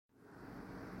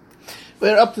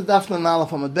We're up to Daf Nun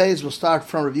Aleph Amud Beis. We'll start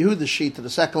from Rabbi Yehuda's sheet to the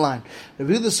second line.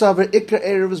 Rabbi Yehuda Savar Ikra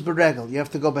Erev is Beregel. You have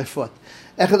to go by foot.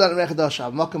 Echad and Echad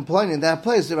I'm not complaining. In that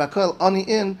place, there are called Ani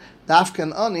in, Dafka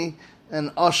and Ani,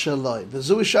 and Asher Loi.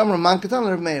 V'zui Shamra Mankatan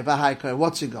Rav Meir V'haikar.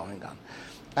 What's he going on?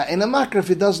 In a makar, if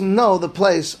he doesn't know the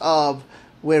place of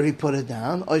where he put it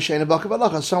down,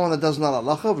 someone that doesn't know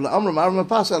Allah,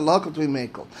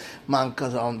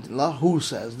 who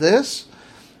says this?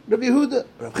 Rabbi Yehuda,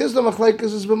 Rav Chizda Machlekes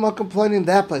is been complaining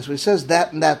that place. Where he says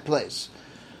that in that place,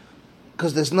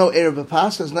 because there's no Erev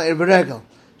B'pas, there's no Erev B'regel.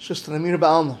 It's just an Amir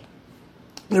Ba'alma.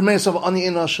 There may have Ani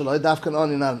in Asher, Dafkan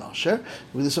Ani not an Asher.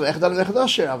 We just have Echad and Echad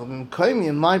Asher. I'm coming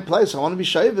in my place. I want to be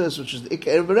Shaivas, which is the Ika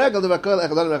Erev B'regel. The Bakal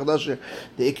Echad and Echad Asher.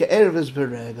 The Ika Erev is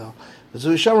B'regel. So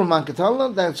Yishamar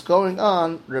Mankatala, that's going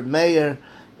on. Reb Meir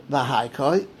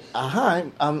V'haikoi. I'm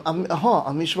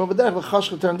Mishma over there.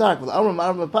 V'chashka turn dark. With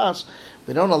Amram Pass,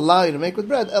 we don't allow you to make with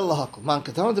bread. Ella Hakol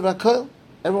Mankatala the Bakal.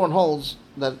 Everyone holds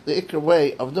that the Ikra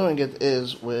way of doing it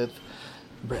is with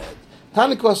bread.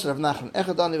 Tani Koster of Nachman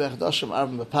Echad Ani V'Echad Asher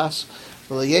Arvam Pass.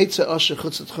 V'Yetze Asher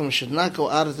Chutz Tchum should not go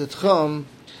out of the Tchum.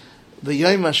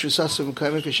 V'yayim Ashvisasim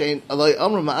Kaimik V'Shein Alay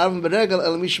Amram Ma'arvam B'Regel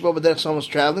El Mishba B'Derech someone's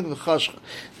traveling V'Chashcha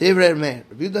Devrei Meir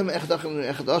V'Yudam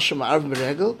Echad Asher Ma'arvam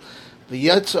B'Regel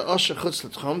V'Yetze Asher Chutz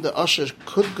L'Tchum the Asher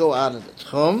could go out of the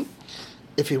Tchum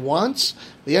if he wants.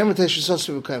 V'yayim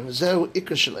Ashvisasim Kaimik V'Zehu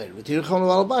Ikra Shaleir V'Tir Chom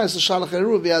L'Valabay is the Shalach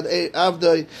Eru V'Yad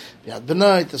Avdoi V'Yad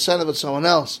Benait the son of someone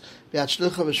else V'Yad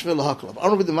Shlucha V'Shvil L'Haklav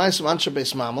Amram V'Dim Ma'asim Anshe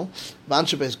Beis Mamel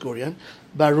V'Anshe Beis Gurion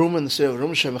Barum in the city of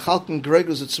Rum Shem Chalkin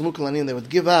Gregos at Smukalanin, they would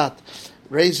give out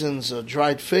raisins or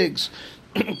dried figs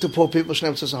to poor people.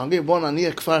 Shnei says hungry. Born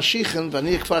Aniyah Kfar Shichen,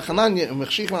 Vaniyah Kfar Chananya, and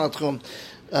Mechshichen al Tchum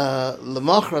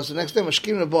Lemachras. The next day,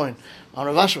 Mashkim Neboin on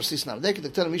Ravash was this now. They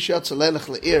could tell him Mishat Zalelech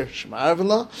Leir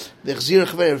Shma'arvela. The Chzir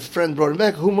Chver friend brought him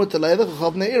back. Who mut Leilech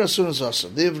Chav Neir as soon as us.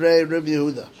 Divrei Rabbi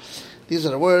Yehuda. These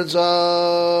are the words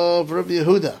of Rabbi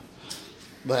Yehuda.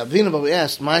 But we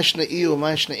asked, why is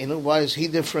he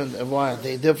different and why are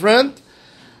they different?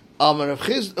 Two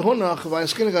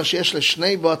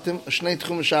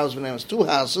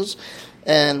houses,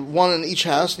 and one in each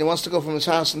house, and he wants to go from his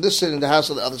house in this city and the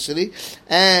house of the other city,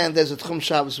 and there's a Tchum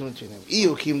Shabbos in between them. He's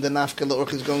going the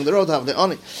road, have the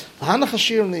Oni.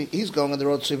 He's going on the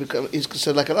road, so he's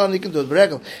considered like an Oni, he can do it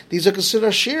B'regel. These are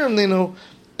considered Shirim,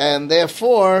 and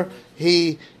therefore,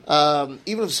 he even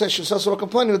if the session is also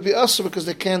complaining, it would be us because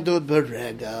they can't do it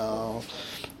B'regel.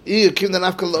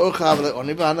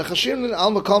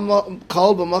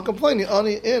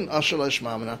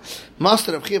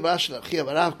 Master of Chiv Asher Chiv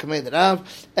Rav Kamed Rav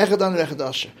Echad Ani Echad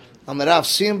Asher. On the Rav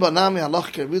Simba Nami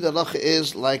Halacha Rabbi Yehuda Halacha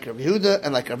is like Rabbi Yehuda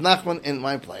and like Rav Nachman in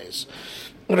my place.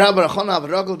 Rabbi Rachon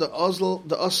Avragel the Ozl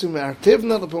the Osim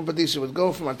Artivna the Pumpadisa would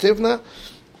go from Artivna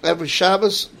every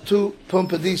Shabbos to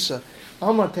Pumpadisa.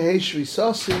 Amar Teheshri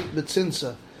Sasi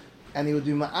B'Tzinsa, and he would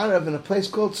do Ma'arav in a place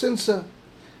called Tzinsa,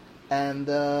 and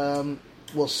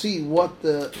we'll see what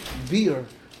the beer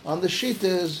on the sheet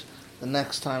is the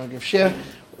next time we give share.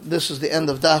 This is the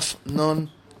end of Daf Nun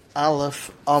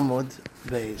Aleph Amud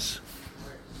Beis.